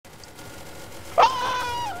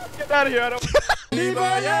out of here. I don't.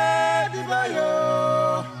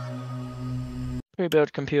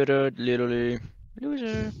 Pre-built computer, literally.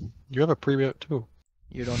 Loser. You have a pre-built too.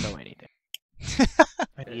 You don't know anything.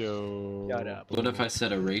 Yo. Shut up. What if I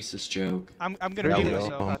said a racist joke? I'm gonna do this.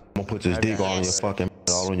 I'm gonna put this dick all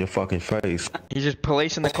on your fucking face. He's just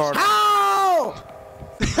policing the car.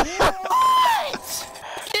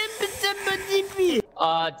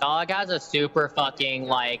 Dog has a super fucking,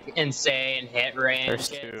 like, insane hit range.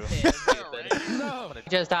 He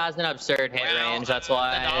just has an absurd hit range, that's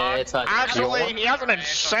why it's Actually, he has an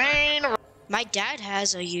insane. My dad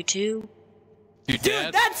has a YouTube.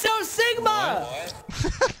 Dude, that's so Sigma!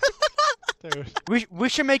 We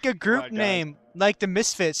should make a group name like the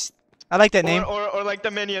Misfits. I like that name. Or like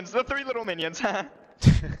the Minions, the 3 little Minions. That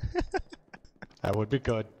would be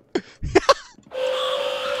good.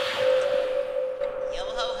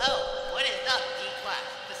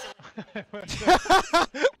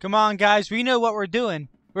 Come on, guys. We know what we're doing.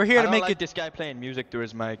 We're here to make it. This guy playing music through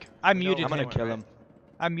his mic. I muted him. I'm gonna kill him.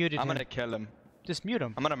 I muted him. I'm gonna kill him. Just mute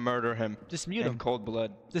him. I'm gonna murder him. Just mute in him. cold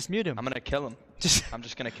blood. Just mute him. I'm gonna kill him. I'm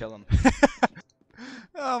just gonna kill him.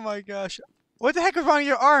 Oh my gosh. What the heck is wrong with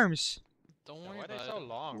your arms? Don't worry Why are they about so it.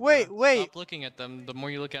 long? Wait. Stop looking at them. The more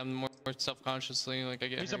you look at them, the more self-consciously, like I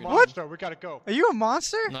get. He's a hurt. monster. We gotta go. Are you a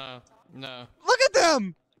monster? No. Look at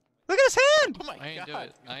them! Look at his hand! Oh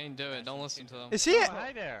I ain't do it. Don't listen to them. Is he?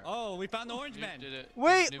 Hi there. Oh, we found the orange man. Did it.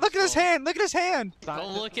 Wait, look at his hand! Look at his hand!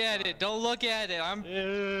 Don't look at it. Don't look at it. I'm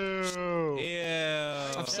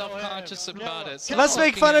self-conscious about it. Stop Let's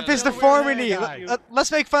make looking fun at of his it. deformity.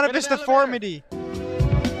 Let's make fun of In his an elevator. deformity.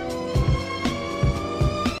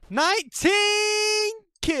 19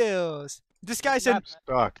 kills. This guy said.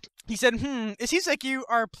 Sucked. He said, it seems like you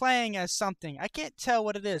are playing as something. I can't tell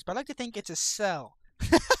what it is, but I like to think it's a cell.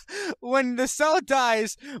 When the cell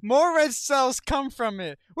dies, more red cells come from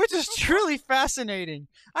it, which is truly fascinating.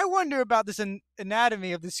 I wonder about this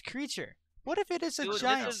anatomy of this creature. What if it is a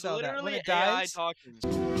giant cell that when it dies...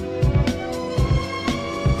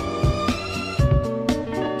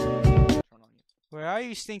 Where are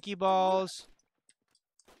you, stinky balls?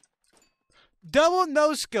 Double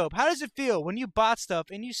no scope. How does it feel when you bought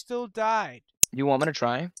stuff and you still died? You want me to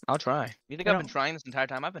try? I'll try. You think I've No. been trying this entire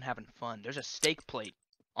time? I've been having fun. There's a stake plate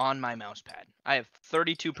on my mouse pad. I have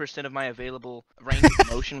 32% of my available range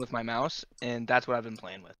of motion with my mouse, and that's what I've been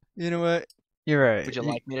playing with. You know what? You're right. Would you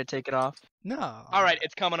like me to take it off? No. Alright,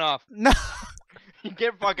 it's coming off. No.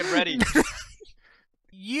 Get fucking ready.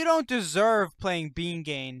 You don't deserve playing Bean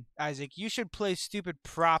Game, Isaac. You should play stupid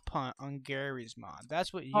prop hunt on Gary's mod.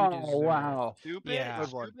 That's what you deserve. Wow. Stupid? Yeah.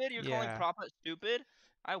 Stupid? You're calling Yeah. prop hunt stupid?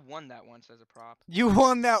 I won that once as a prop. You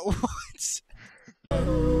won that once.